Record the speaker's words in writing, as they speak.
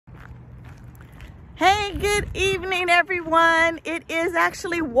Hey, good evening, everyone. It is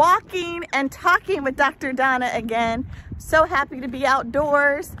actually walking and talking with Dr. Donna again. So happy to be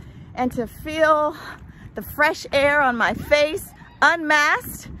outdoors and to feel the fresh air on my face,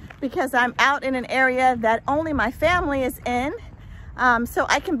 unmasked, because I'm out in an area that only my family is in, so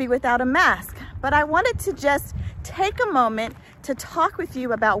I can be without a mask. But I wanted to just take a moment to talk with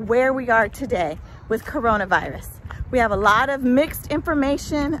you about where we are today with coronavirus. We have a lot of mixed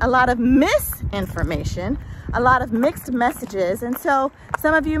information, a lot of misinformation, a lot of mixed messages. And so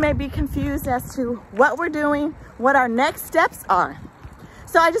some of you may be confused as to what we're doing, what our next steps are.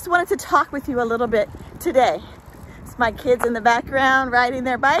 So I just wanted to talk with you a little bit today. It's my kids in the background riding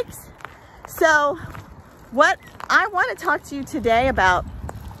their bikes. So what I want to talk to you today about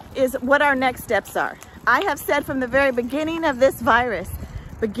is what our next steps are. I have said from the very beginning of this virus,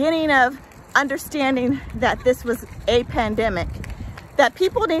 beginning of understanding that this was a pandemic, that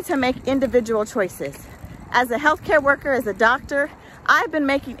people need to make individual choices. As a healthcare worker, as a doctor, I've been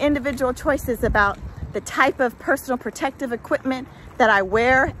making individual choices about the type of personal protective equipment that I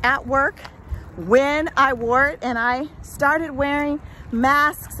wear at work, when I wore it, and I started wearing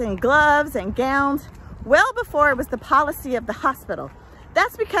masks and gloves and gowns well before it was the policy of the hospital.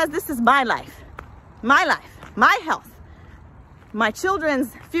 That's because this is my life, my health, my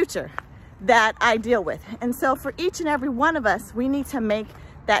children's future that I deal with. And so for each and every one of us, we need to make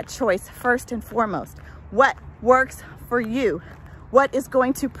that choice first and foremost. What works for you? What is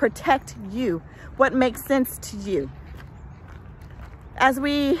going to protect you? What makes sense to you? As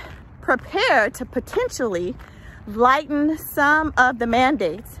we prepare to potentially lighten some of the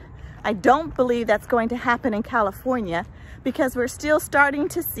mandates, I don't believe that's going to happen in California because we're still starting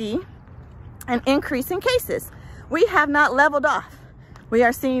to see an increase in cases. We have not leveled off. We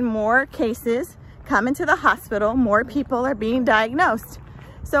are seeing more cases come into the hospital, more people are being diagnosed.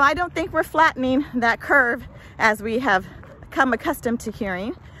 So I don't think we're flattening that curve as we have come accustomed to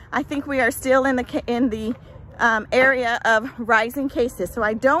hearing. I think we are still in the area of rising cases. So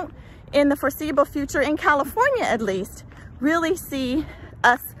I don't, in the foreseeable future, in California at least, really see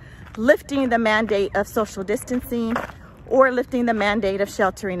us lifting the mandate of social distancing or lifting the mandate of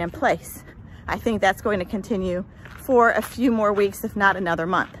sheltering in place. I think that's going to continue for a few more weeks, if not another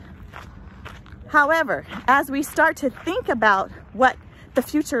month. However, as we start to think about what the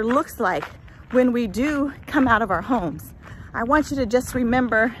future looks like when we do come out of our homes, I want you to just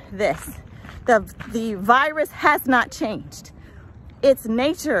remember this. The virus has not changed. Its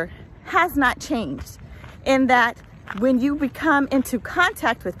nature has not changed, in that when you become into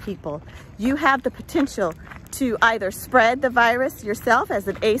contact with people, you have the potential to either spread the virus yourself as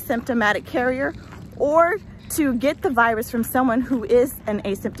an asymptomatic carrier, or to get the virus from someone who is an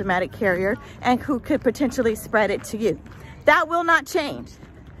asymptomatic carrier and who could potentially spread it to you. That will not change.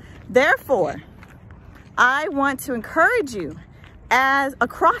 Therefore, I want to encourage you as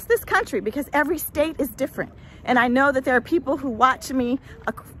across this country, because every state is different. And I know that there are people who watch me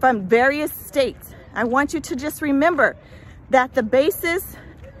from various states. I want you to just remember that the basis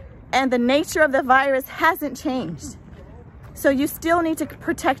and the nature of the virus hasn't changed. So you still need to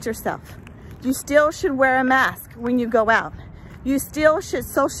protect yourself. You still should wear a mask when you go out. You still should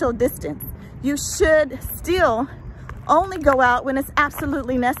social distance. You should still only go out when it's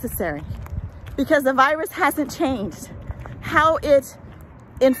absolutely necessary, because the virus hasn't changed. How it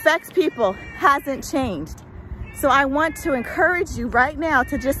infects people hasn't changed. So I want to encourage you right now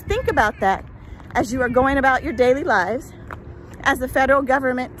to just think about that as you are going about your daily lives, as the federal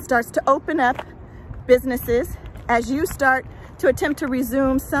government starts to open up businesses, as you start to attempt to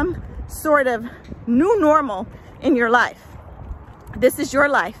resume some sort of new normal in your life. This is your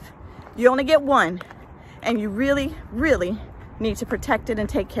life. You only get one, and you really, really need to protect it and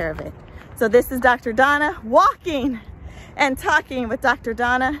take care of it. So this is Dr. Donna, walking and talking with Dr.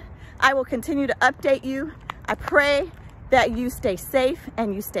 Donna. I will continue to update you. I pray that you stay safe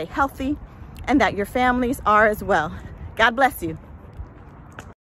and you stay healthy, and that your families are as well. God bless you.